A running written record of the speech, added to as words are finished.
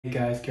Hey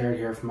guys, Garrett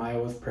here from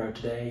iOS Pro.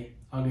 Today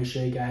I'm going to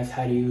show you guys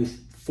how to use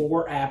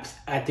 4 apps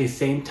at the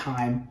same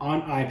time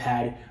on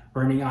iPad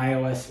running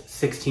iOS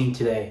 16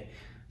 today.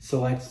 So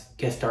let's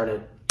get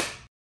started.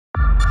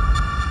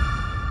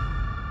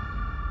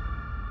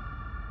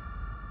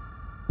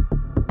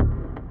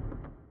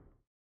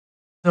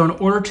 So in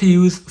order to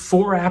use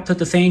 4 apps at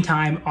the same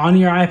time on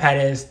your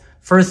iPad is,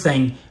 first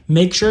thing,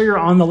 make sure you're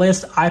on the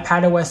list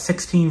iPadOS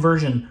 16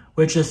 version,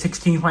 which is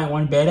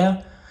 16.1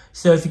 beta.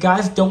 So if you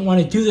guys don't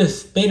want to do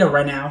this beta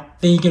right now,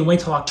 then you can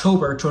wait till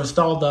October to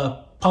install the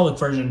public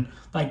version,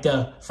 like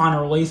the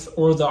final release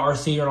or the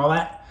RC and all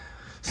that.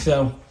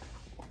 So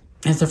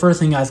that's the first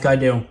thing you guys gotta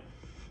do.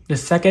 The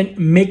second,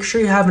 make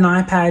sure you have an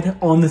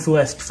iPad on this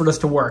list for this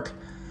to work,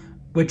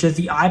 which is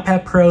the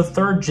iPad Pro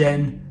 3rd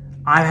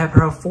Gen, iPad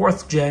Pro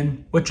 4th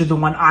Gen, which is the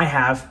one I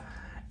have,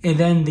 and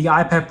then the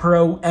iPad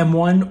Pro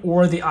M1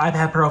 or the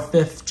iPad Pro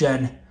 5th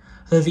Gen.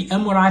 So the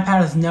M1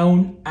 iPad is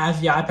known as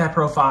the iPad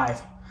Pro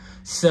 5.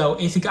 So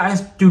if you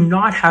guys do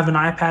not have an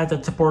iPad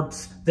that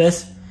supports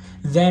this,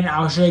 then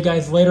I'll show you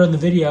guys later in the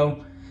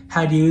video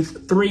how to use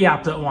 3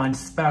 apps at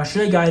once. But I'll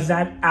show you guys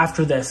that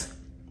after this.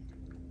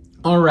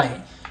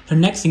 Alright, the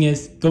next thing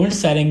is go into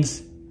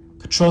settings,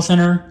 control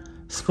center,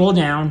 scroll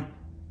down,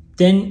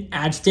 then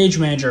add Stage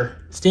Manager.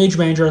 Stage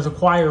Manager is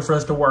required for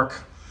us to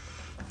work.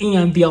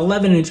 And the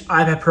 11-inch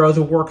iPad Pros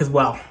will work as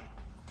well.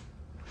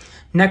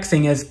 Next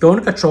thing is go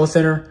into control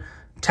center,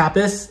 tap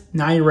this,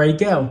 now you're ready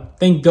to go.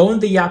 Then go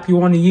into the app you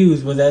want to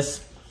use with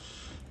this.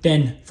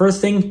 Then first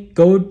thing,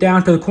 go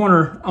down to the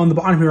corner on the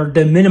bottom here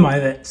to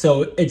minimize it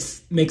so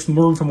it makes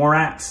room for more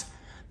apps.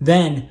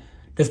 Then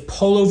just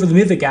pull over the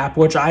music app,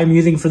 which I'm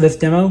using for this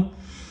demo.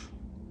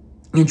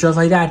 And just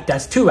like that,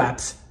 that's 2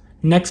 apps.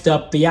 Next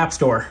up, the App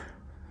Store.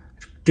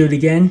 Do it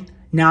again.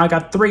 Now I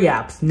got 3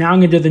 apps. Now I'm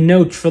going to do the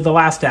notes for the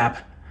last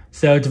app.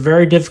 So it's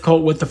very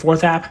difficult with the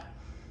 4th app.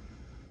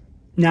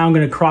 Now I'm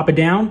going to crop it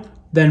down.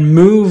 Then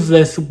move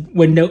this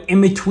window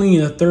in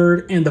between the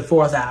 3rd and the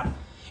 4th app.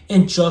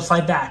 And just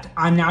like that,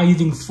 I'm now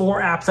using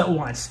 4 apps at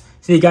once.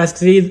 So you guys can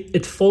see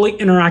it's fully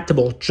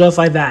interactable, just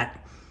like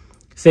that.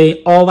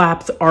 See, all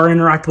apps are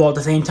interactable at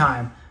the same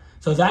time.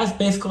 So that's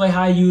basically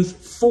how I use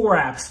 4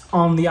 apps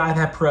on the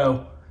iPad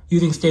Pro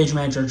using Stage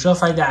Manager,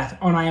 just like that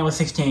on iOS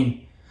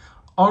 16.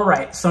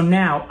 Alright, so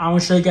now I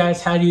want to show you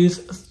guys how to use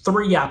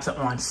 3 apps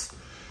at once.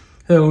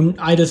 So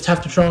I just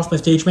have to turn off my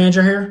Stage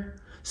Manager here.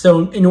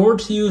 So in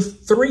order to use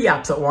 3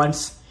 apps at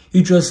once,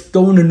 you just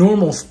go into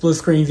normal split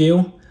screen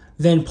view,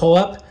 then pull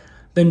up,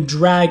 then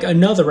drag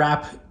another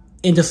app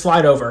into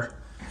slide over.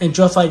 And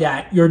just like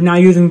that, you're now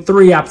using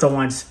 3 apps at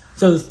once.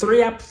 So the 3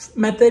 apps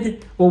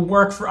method will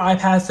work for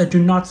iPads that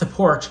do not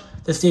support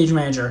the Stage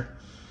Manager.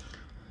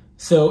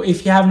 So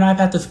if you have an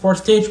iPad that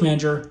supports Stage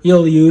Manager,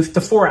 you'll use the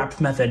 4 apps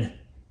method.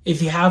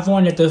 If you have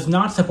one that does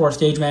not support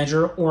Stage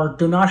Manager or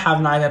do not have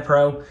an iPad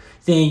Pro,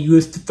 then you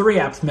use the 3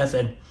 apps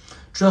method.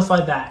 Just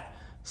like that.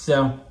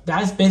 So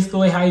that's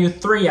basically how you use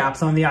 3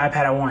 apps on the iPad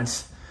at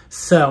once.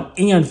 So,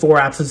 and 4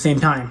 apps at the same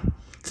time.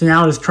 So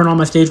now I'll just turn on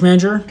my Stage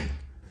Manager.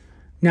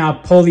 Now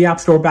pull the App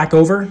Store back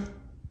over.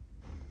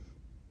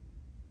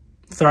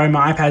 Sorry,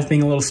 my iPad's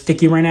being a little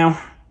sticky right now.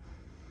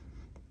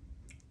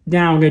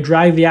 Now I'm going to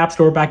drag the App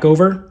Store back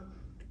over.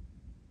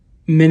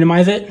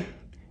 Minimize it.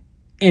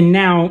 And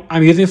now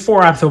I'm using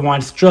 4 apps at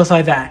once, just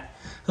like that.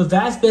 So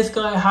that's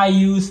basically how I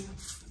use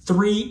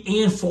 3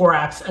 and 4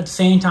 apps at the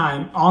same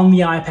time on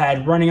the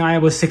iPad running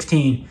iOS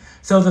 16.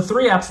 So the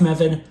 3 apps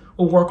method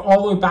will work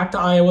all the way back to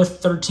iOS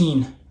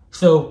 13.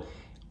 So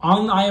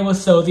on iOS,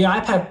 so the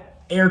iPad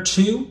Air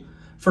 2,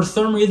 for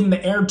some reason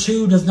the Air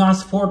 2 does not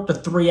support the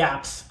 3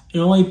 apps. It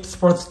only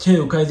supports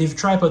 2, because if you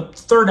try to put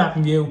 3rd app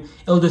in view,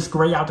 it'll just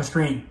gray out the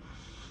screen.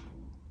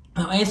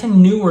 Now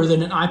anything newer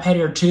than an iPad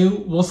Air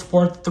 2 will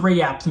support the 3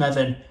 apps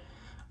method.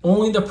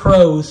 Only the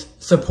Pros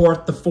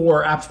support the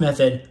 4 apps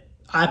method.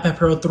 iPad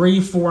Pro 3,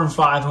 4, and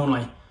 5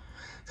 only.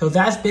 So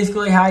that's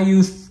basically how I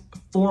use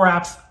 4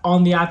 apps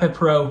on the iPad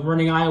Pro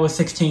running iOS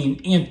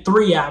 16 and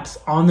 3 apps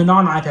on the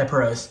non-iPad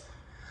Pros.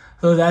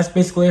 So that's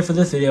basically it for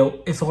this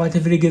video. If you liked the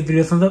video, give the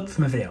video a thumbs up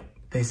for my video.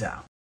 Peace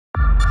out.